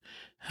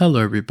Hello,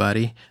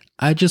 everybody.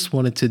 I just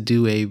wanted to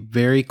do a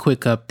very quick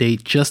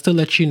update just to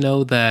let you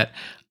know that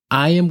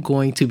I am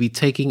going to be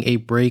taking a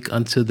break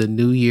until the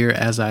new year,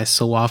 as I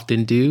so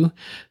often do.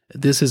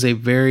 This is a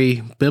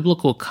very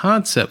biblical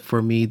concept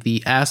for me,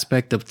 the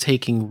aspect of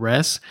taking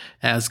rest,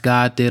 as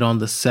God did on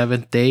the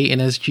seventh day,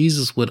 and as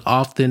Jesus would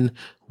often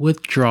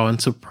withdraw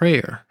into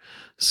prayer.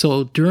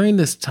 So during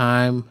this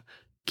time,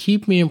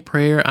 keep me in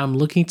prayer. I'm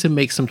looking to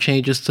make some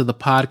changes to the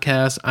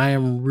podcast. I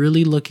am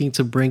really looking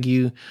to bring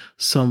you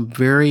some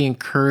very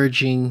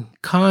encouraging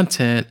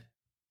content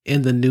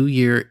in the new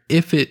year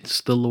if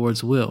it's the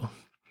Lord's will.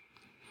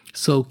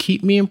 So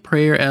keep me in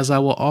prayer, as I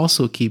will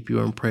also keep you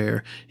in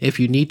prayer.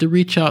 If you need to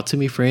reach out to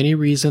me for any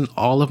reason,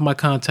 all of my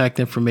contact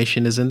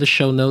information is in the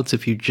show notes.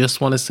 If you just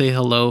want to say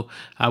hello,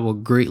 I will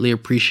greatly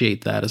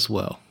appreciate that as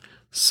well.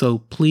 So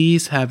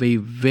please have a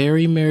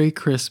very Merry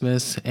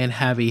Christmas and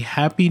have a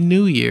Happy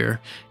New Year.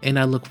 And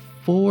I look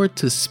forward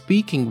to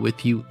speaking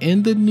with you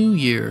in the new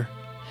year,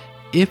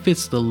 if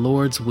it's the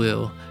Lord's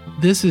will.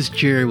 This is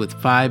Jerry with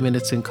 5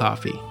 Minutes in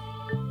Coffee.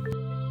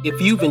 If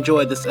you've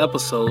enjoyed this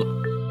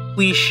episode,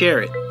 please share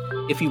it.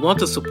 If you want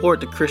to support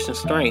the Christian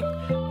Strength,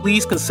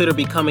 please consider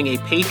becoming a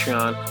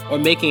Patreon or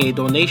making a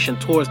donation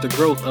towards the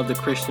growth of the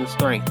Christian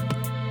Strength.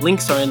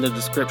 Links are in the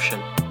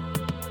description.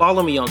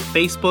 Follow me on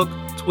Facebook,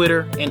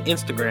 Twitter, and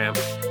Instagram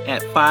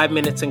at 5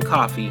 Minutes in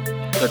Coffee,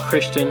 the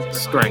Christian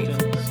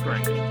Strength.